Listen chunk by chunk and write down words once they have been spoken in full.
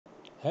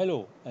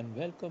Hello and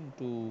welcome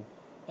to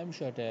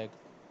MShaTech.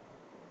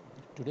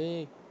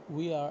 Today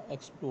we are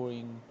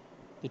exploring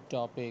the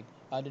topic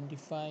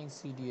identifying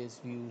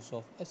CDS views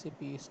of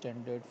SAP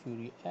Standard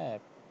Fiori app.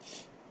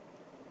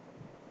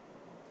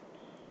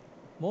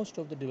 Most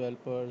of the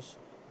developers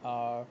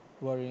are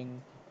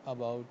worrying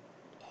about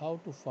how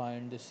to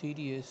find the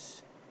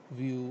CDS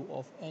view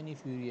of any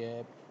Fiori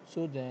app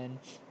so then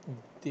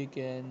they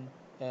can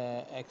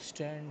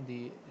extend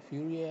the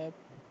Fiori app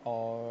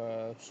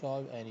or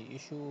solve any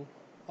issue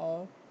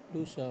or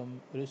do some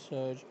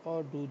research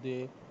or do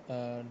they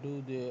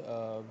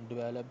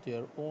develop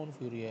their own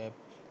Fiori app.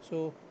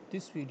 So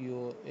this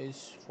video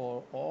is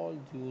for all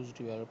those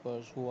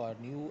developers who are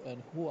new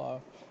and who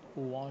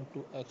want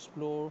to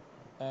explore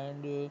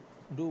and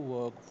do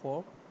work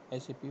for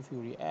SAP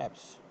Fiori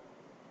apps.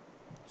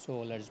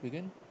 So let's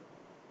begin.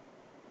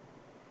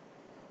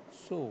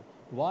 So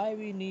why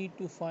we need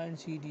to find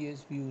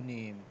CDS view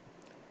name?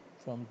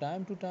 From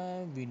time to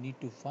time we need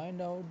to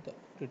find out the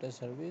data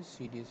service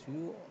CDS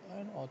view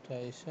and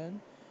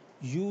authorization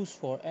used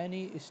for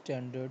any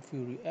standard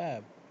Fiori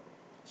app.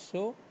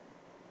 So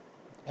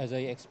as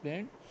I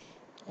explained,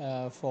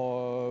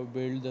 for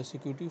build the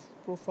security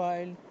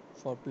profile,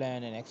 for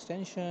plan and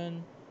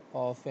extension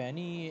of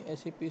any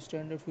SAP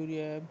standard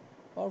Fiori app,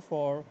 or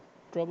for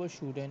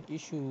troubleshoot an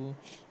issue,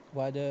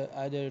 whether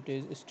either it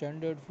is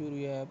standard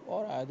Fiori app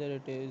or either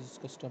it is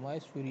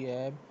customized Fiori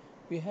app,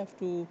 we have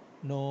to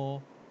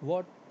know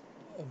what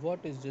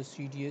is the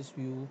CDS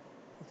view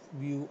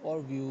or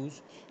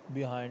views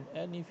behind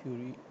any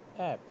Fiori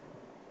app.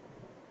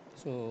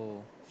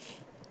 So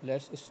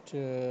let's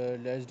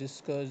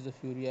discuss the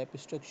Fiori app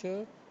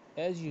structure.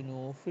 As you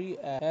know,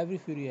 every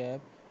Fiori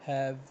app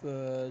have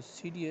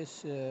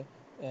CDS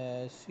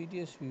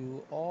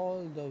view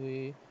all the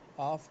way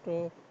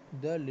after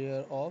the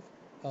layer of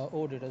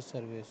OData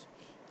service.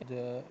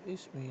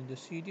 This means the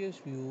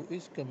CDS view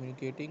is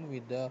communicating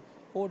with the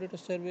OData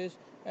service,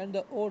 and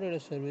the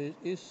OData service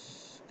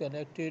is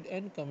connected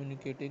and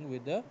communicating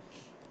with the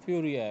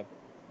Fiori app.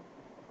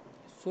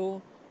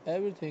 So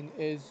everything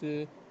is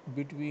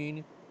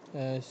between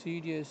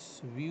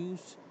CDS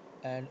views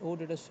and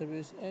OData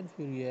service and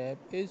Fiori app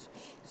is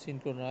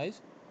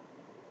synchronized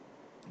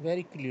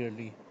very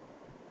clearly.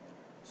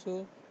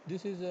 So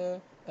this is a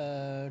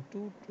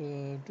two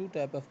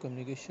type of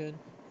communication.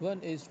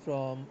 One is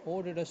from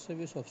OData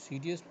service of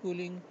CDS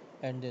pooling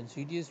and then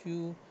CDS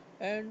view,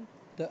 and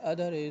the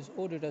other is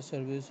OData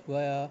service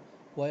via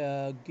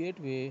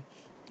gateway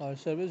or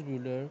service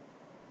builder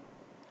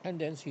and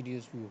then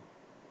CDS view.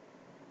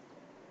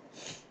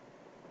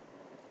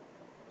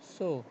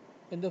 So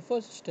in the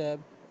first step,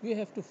 we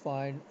have to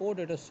find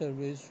OData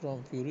service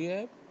from Fiori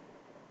app,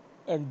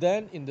 and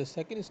then in the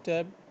second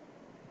step,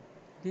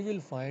 we will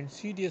find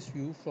CDS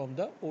view from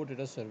the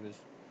OData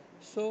service.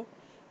 So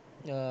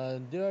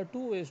there are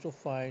two ways to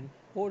find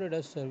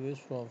OData service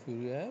from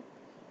Fiori app,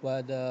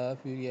 via the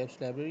Fiori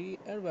Apps Library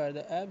and via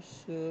the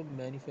app's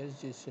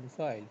manifest JSON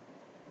file.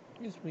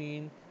 This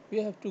means we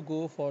have to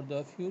go for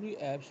the Fiori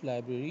Apps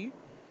Library,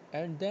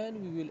 and then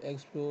we will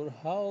explore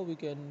how we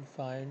can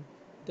find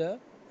the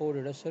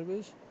OData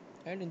service.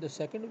 And in the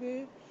second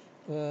way,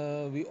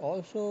 we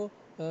also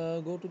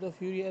go to the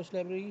Fiori Apps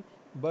Library,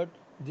 but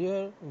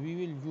there we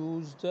will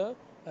use the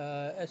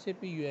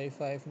SAP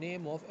UI5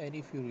 name of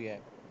any Fiori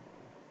app.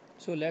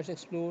 So let's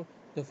explore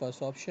the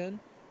first option,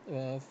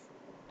 Fiori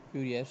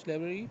Apps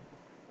Library.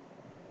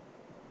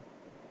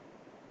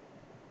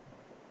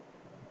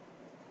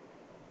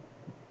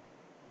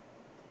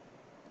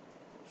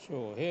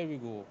 So here we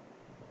go.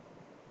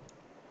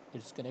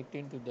 It's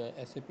connecting to the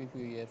SAP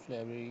Fiori Apps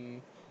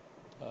Library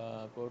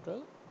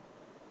portal.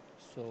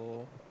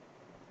 So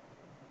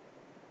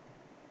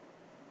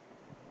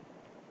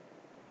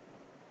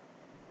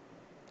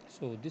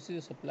this is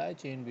a supply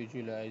chain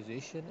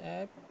visualization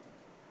app.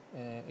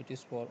 It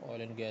is for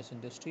oil and gas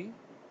industry,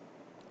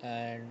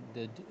 and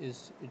it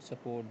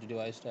supports the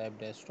device type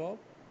desktop,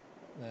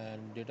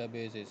 and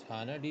database is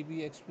hana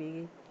db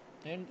exclusive,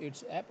 and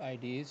its app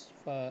id is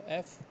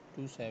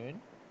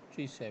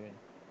F2737.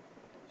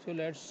 So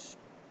let's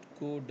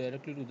go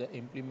directly to the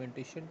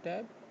implementation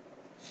tab,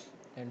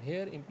 and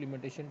here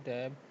implementation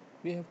tab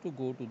we have to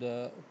go to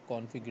the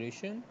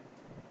configuration,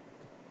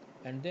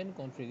 and then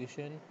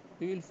configuration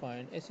we will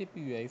find SAP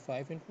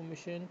UI5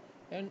 information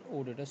and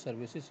OData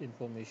services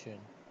information,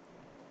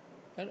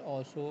 and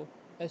also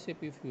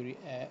SAP Fiori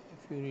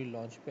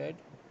Launchpad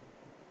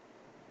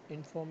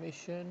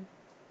information,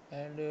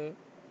 and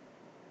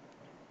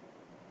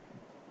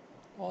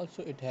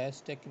also it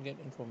has technical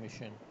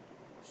information.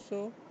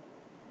 So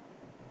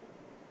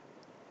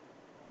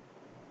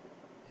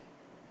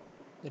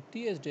the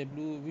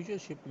TSW visual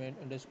shipment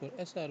underscore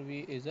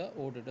SRV is a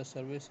OData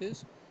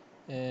services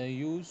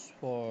used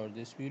for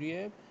this Fiori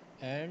app,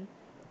 and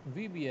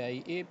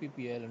VBI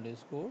APPL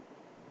underscore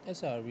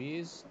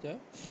SRV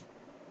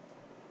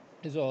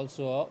is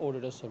also a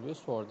OData service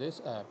for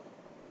this app.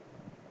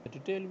 The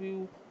detail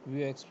view,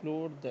 we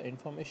explored the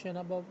information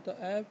about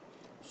the app.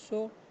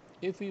 So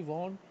if we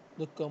want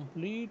the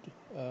complete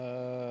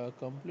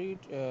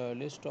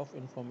list of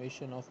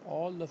information of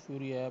all the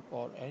Fiori app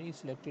or any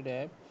selected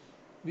app.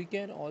 We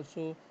can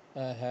also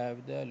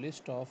have the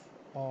list of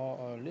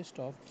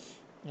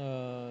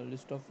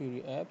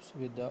Fiori apps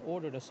with the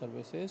OData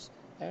services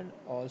and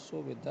also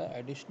with the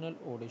additional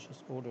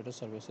OData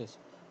services.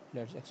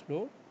 Let's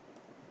explore.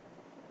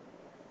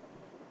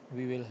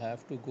 We will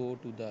have to go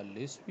to the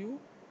list view.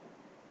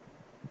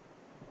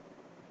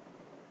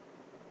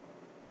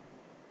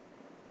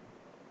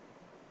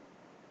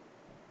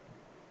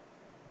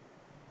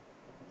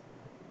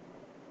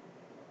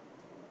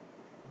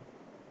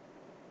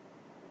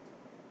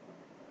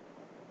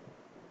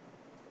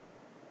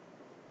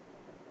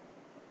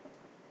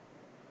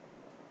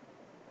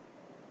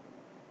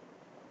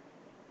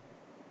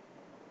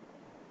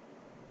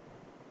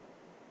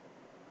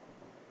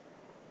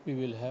 We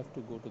will have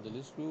to go to the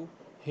list view.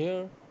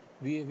 Here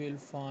we will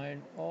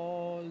find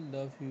all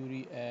the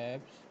Fiori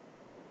apps,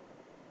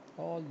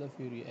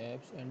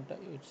 and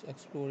it's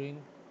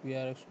exploring. We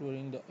are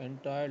exploring the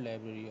entire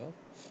library of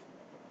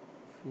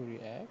Fiori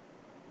app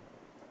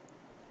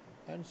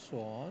and so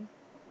on.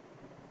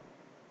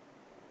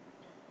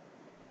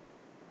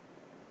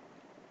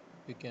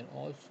 We can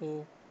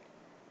also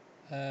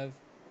have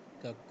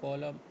the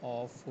column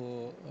of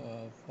for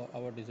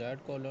our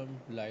desired column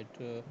like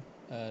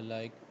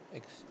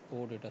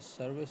OData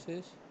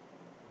services,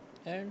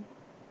 and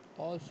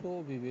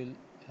also we will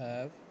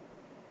have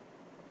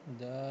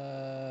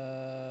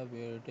the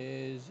where it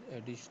is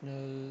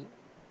additional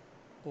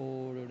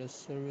OData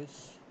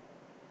service.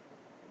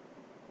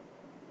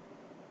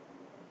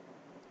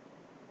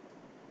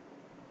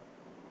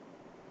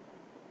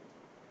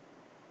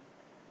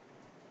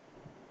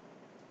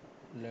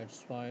 Let's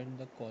find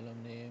the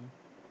column name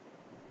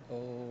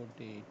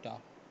OData.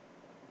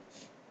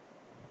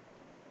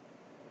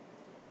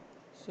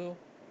 So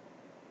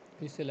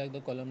we select the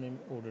column name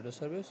OData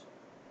service,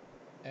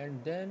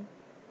 and then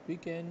we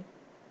can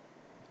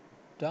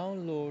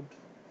download.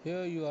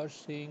 Here you are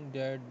seeing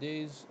that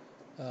there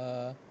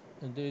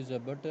is a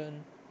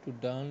button to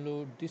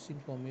download this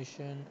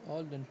information,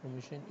 all the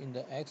information in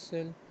the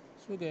Excel.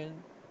 So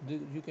again,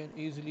 you can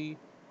easily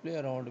play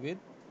around with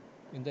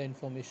in the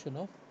information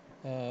of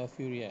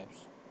Fiori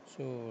apps.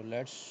 So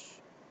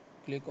let's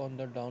click on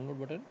the download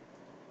button.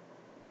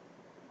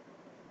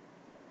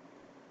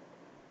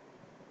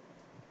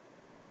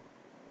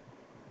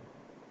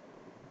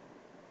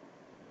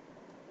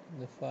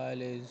 The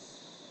file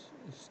is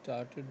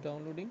started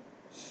downloading.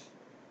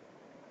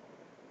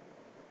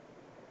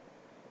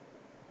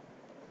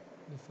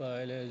 The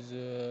file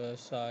is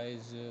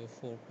size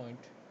 4 point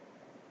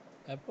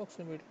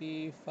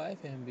approximately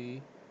 5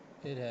 MB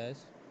it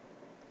has.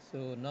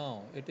 So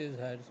now it is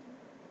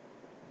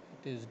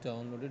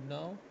downloaded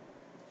now.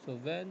 So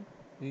when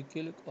we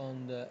click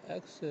on the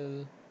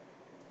Excel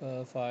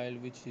file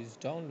which is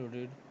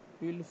downloaded,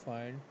 we will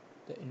find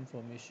the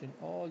information,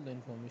 all the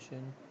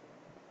information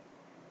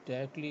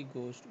directly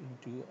goes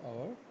into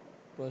our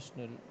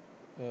personal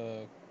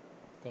uh,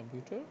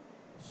 computer.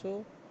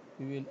 So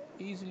we will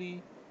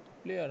easily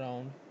play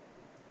around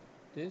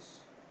this.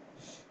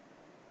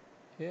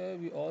 Here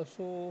we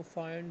also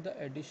find the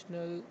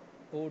additional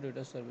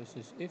OData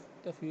services. If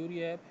the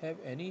Fiori app have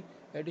any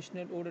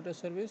additional OData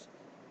service,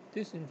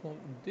 this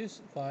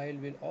file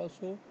will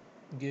also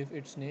give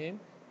its name,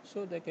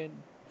 so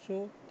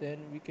then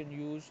we can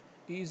use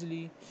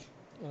easily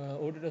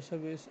OData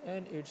service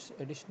and its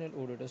additional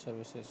OData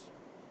services.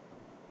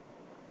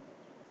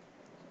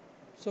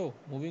 So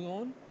moving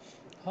on,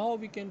 how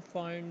we can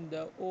find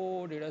the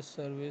OData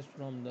service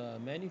from the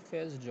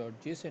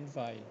manifest.json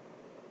file.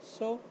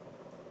 So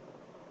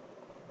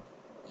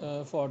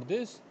for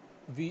this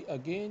we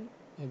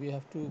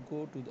have to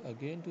go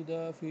to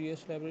the Fiori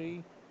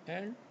library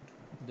and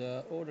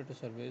the OData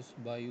service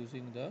by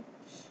using the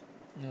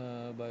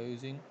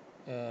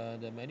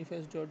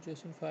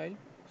manifest.json file.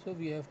 So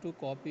we have to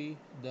copy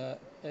the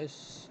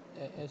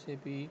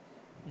SAP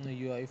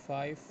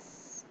UI5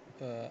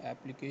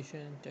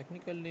 application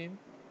technical name,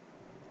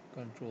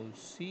 Control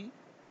C,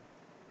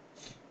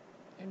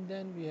 and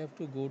then we have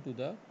to go to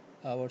the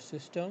our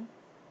system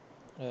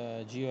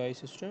GUI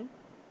system.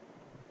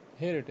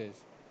 Here it is.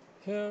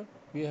 Here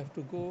we have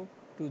to go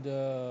to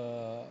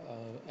the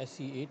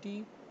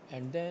SEAT,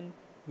 and then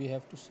we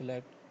have to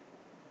select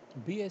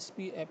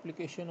BSP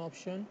application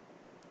option,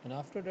 and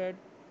after that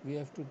we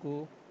have to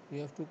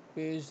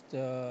paste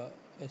the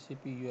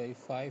SAP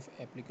UI5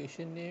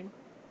 application name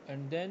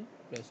and then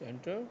press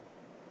enter.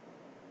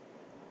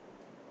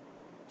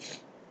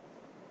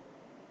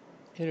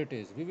 Here it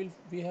is.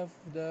 We have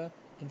the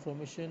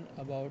information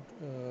about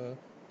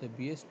the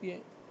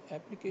BSP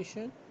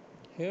application.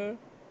 Here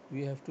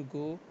we have to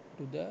go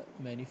to the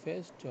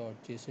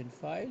manifest.json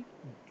file.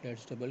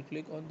 Let's double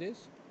click on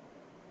this.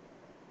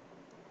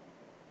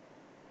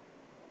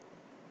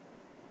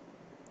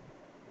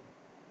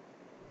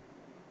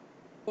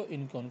 So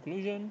in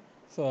conclusion,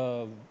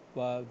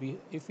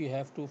 if we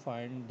have to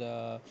find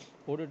the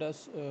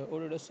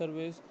OData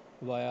service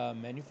via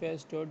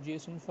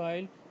manifest.json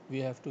file, we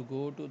have to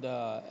go to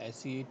the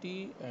SAT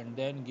and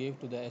then give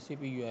to the SAP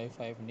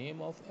UI5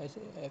 name of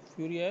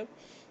Fiori app,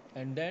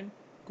 and then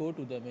go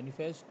to the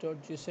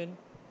manifest.json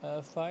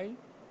file,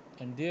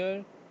 and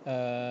there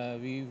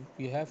we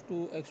have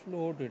to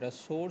explore data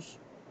source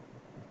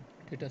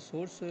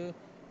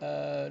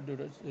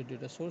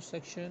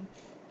section,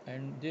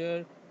 and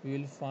there we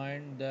will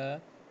find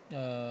the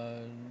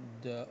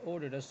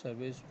OData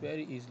service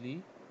very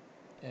easily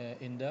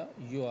in the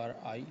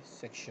URI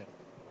section.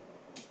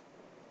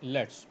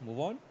 Let's move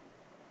on.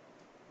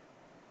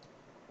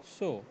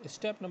 So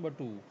step number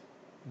 2,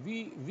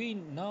 we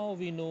now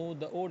we know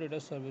the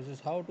OData services,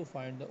 how to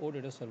find the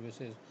OData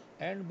services,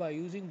 and by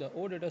using the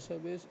OData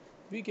service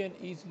we can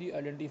easily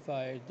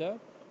identify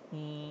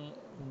mm,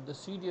 the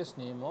CDS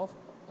name of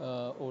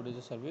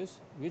OData service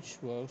which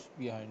works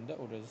behind the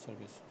OData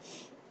service.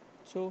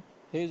 So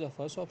here is the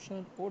first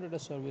option, OData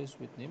service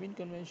with naming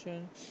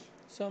convention.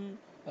 Some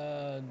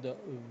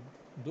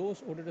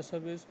those OData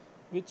service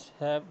which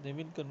have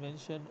naming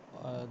convention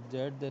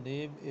that the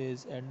name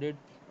is ended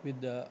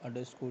with the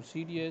underscore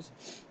CDS,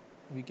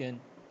 we can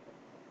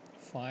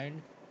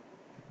find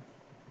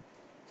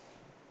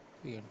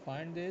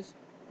this.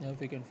 Now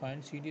we can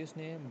find CDS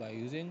name by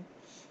using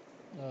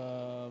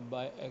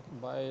by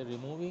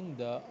removing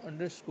the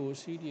underscore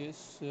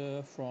CDS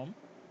from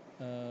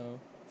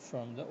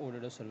the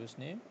OData service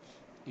name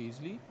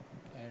easily.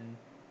 And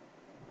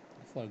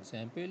for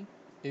example,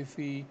 if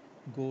we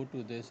go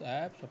to this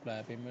app,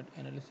 supply payment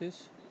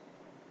analysis,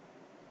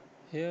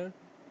 here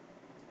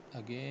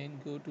again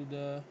go to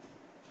the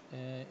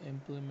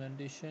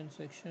implementation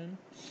section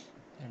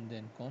and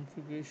then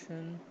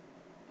configuration.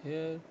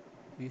 Here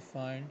we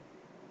find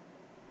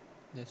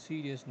the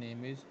CDS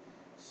name is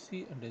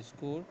C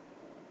underscore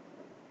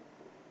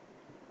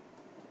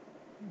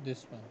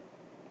this one.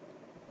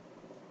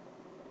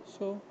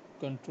 So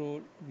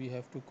control, we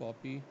have to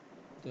copy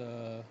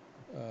the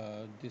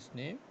this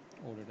name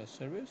OData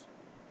service,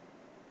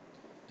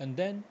 and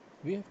then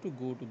we have to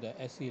go to the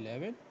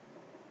SE11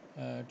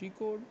 T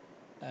code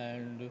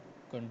and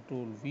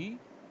control V,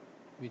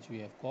 which we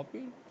have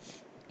copied,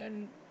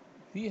 and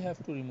we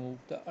have to remove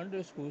the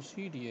underscore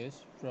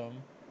CDS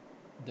from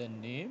the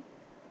name,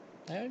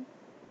 and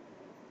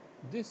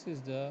this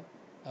is the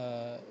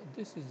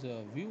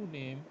view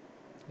name,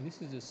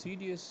 this is the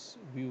CDS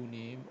view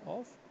name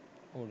of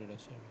OData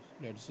service.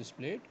 Let's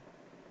display it.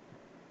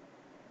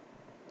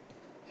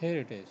 Here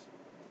it is.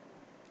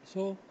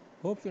 So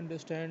hope you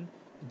understand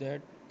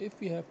that if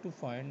we have to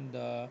find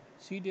the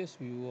CDS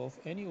view of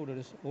any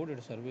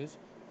OData service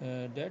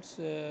that's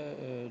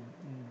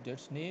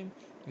name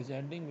is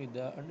ending with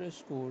the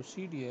underscore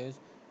CDS,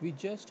 we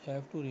just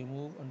have to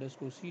remove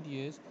underscore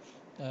CDS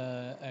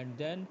and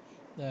then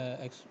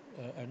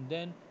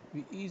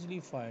we easily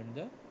find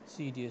the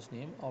CDS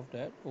name of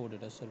that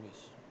OData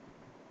service.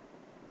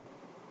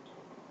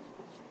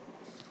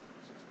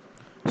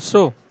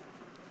 So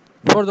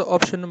for the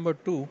option number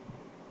 2,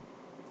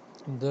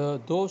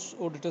 those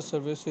OData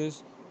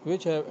services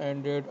which have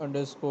ended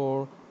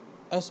underscore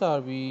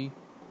SRV,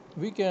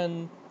 we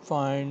can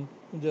find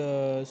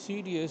the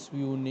CDS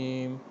view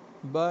name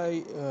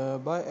by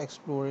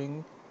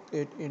exploring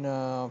it in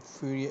a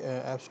Fiori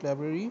Apps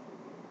Library.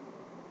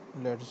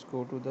 Let's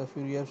go to the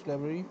Fiori Apps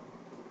Library.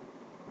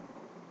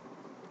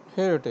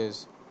 Here it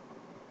is.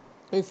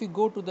 If we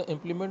go to the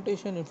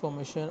implementation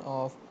information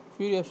of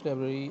Fiori Apps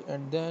Library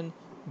and then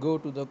go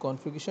to the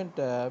configuration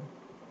tab,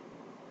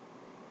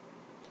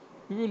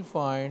 we will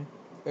find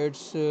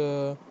its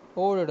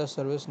OData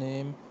service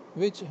name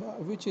which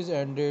is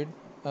ended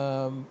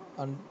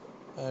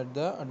at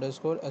the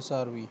underscore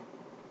SRV.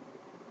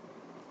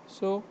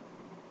 So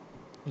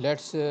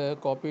let's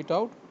copy it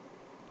out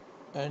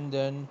and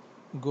then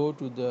go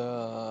to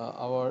the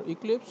our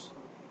eclipse.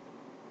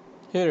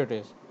 Here it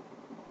is.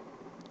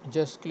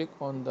 Just click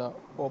on the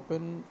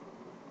open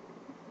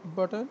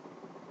button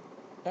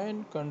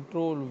and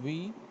control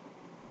V,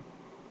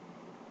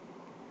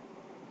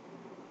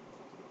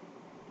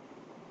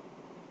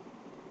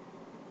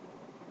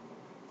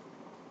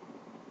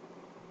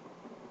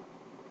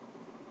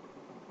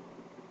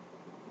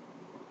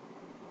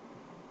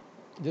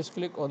 just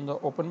click on the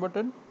open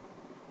button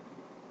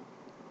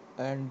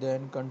and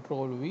then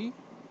control V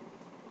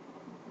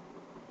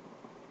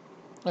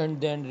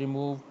and then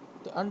remove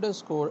the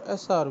underscore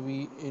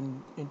SRV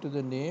into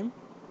the name.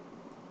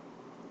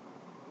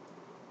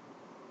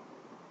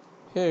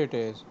 Here it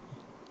is.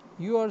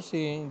 You are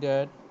seeing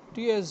that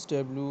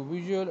TSW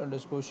visual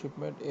underscore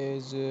shipment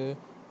is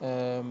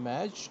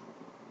matched.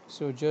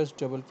 So just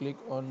double click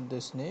on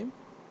this name.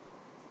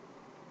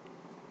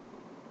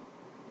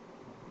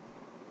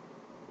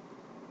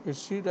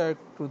 It's redirect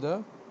to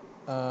the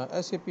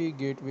SAP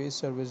Gateway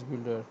Service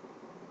Builder.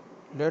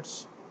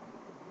 Let's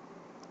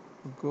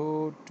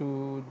go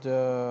to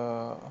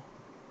the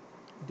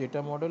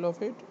data model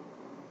of it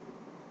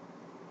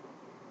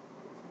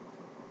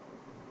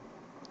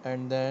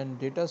and then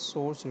data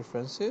source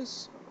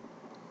references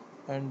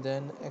and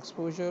then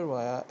exposure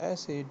via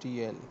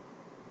SADL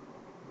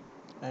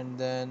and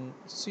then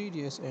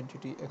CDS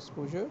entity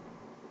exposure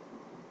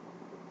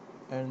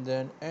and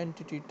then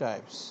entity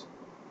types.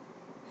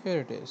 Here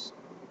it is.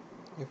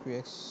 If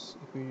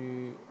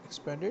we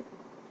expand it,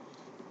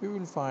 we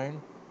will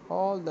find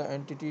all the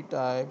entity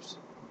types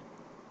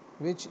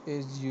which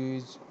is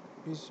used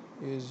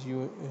is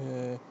you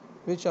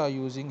which are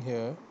using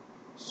here.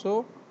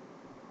 So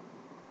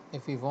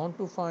if we want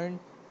to find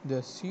the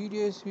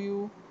CDS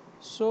view,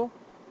 so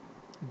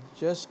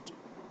just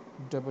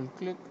double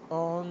click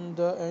on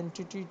the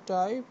entity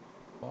type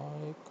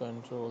by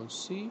Control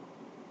C,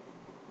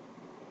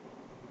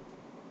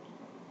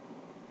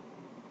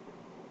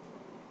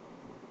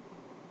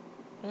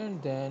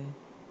 and then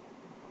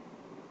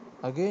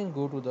again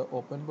go to the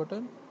open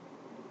button,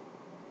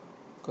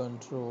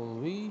 Control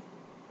V,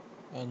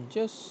 and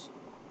just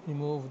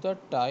remove the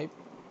type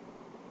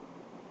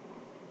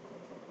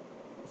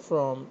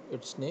from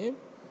its name,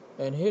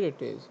 and here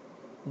it is.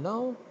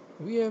 Now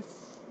we have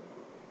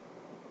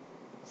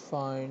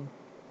find,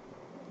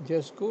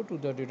 just go to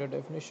the data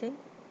definition.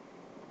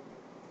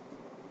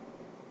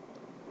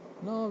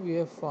 Now we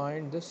have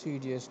find the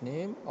CDS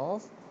name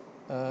of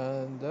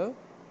the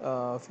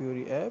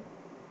Fiori app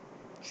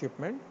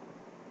shipment.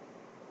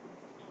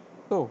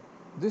 So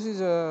this is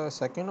a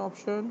second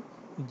option.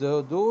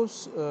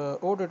 Those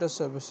OData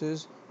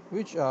services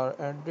which are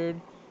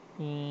entered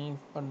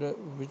under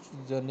which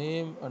the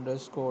name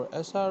underscore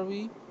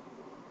SRV,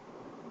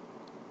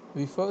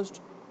 we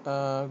first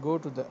go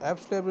to the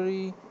apps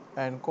library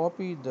and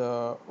copy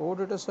the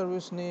OData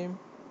service name,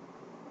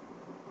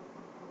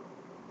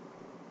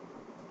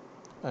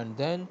 and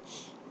then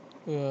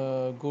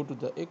go to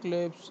the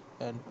eclipse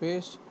and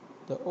paste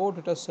the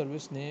OData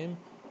service name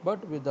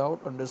but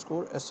without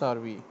underscore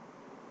SRV.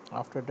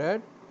 After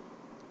that,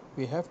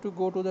 we have to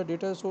go to the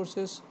data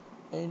sources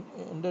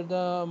under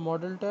the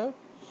model tab,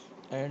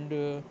 and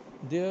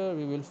there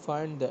we will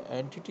find the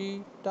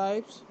entity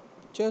types.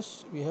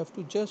 Just we have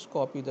to just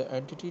copy the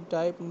entity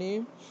type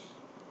name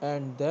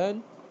and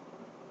then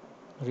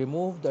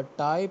remove the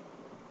type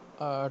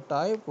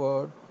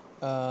word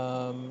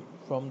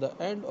from the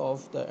end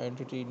of the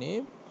entity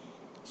name.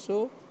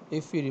 So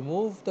if we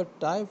remove the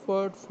type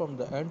word from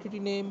the entity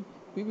name,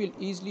 we will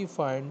easily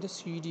find the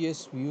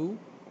CDS view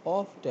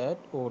of that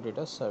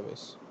OData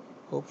service.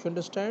 Hope you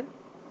understand.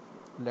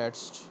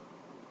 Let's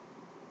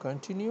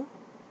continue.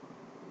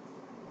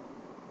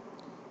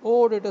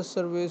 OData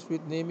service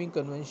with naming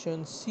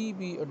convention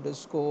CB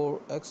underscore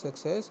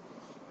XXS.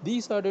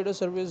 These are data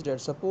services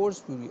that supports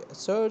Fiori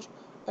search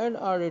and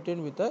are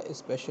written with a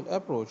special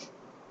approach.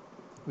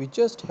 We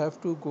just have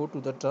to go to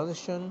the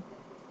transaction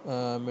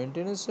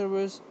maintenance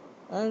service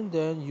and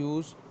then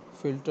use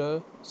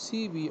filter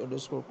CB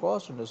underscore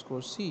cost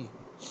underscore C.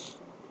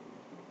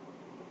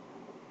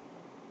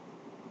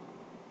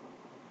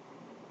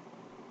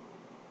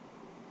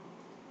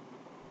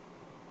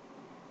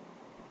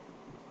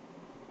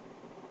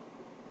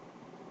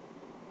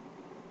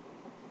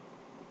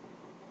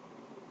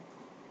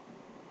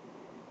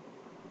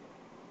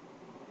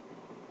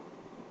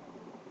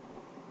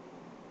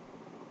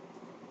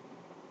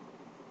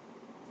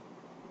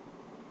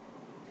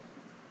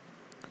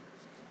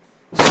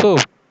 So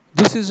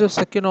this is the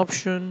second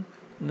option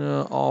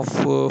of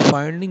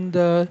finding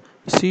the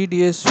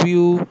CDS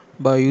view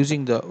by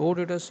using the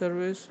OData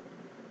service.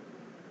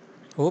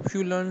 Hope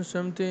you learned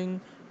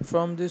something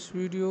from this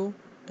video,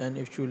 and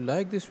if you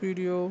like this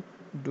video,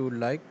 do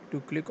like to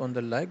click on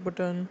the like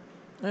button,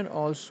 and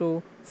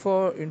also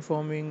for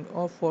informing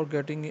or for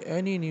getting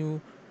any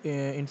new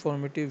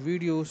informative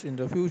videos in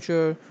the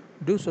future,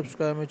 do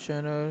subscribe my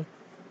channel.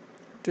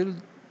 Till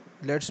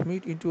let's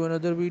meet into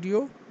another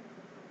video.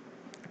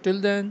 Till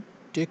then,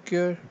 take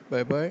care.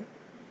 Bye bye.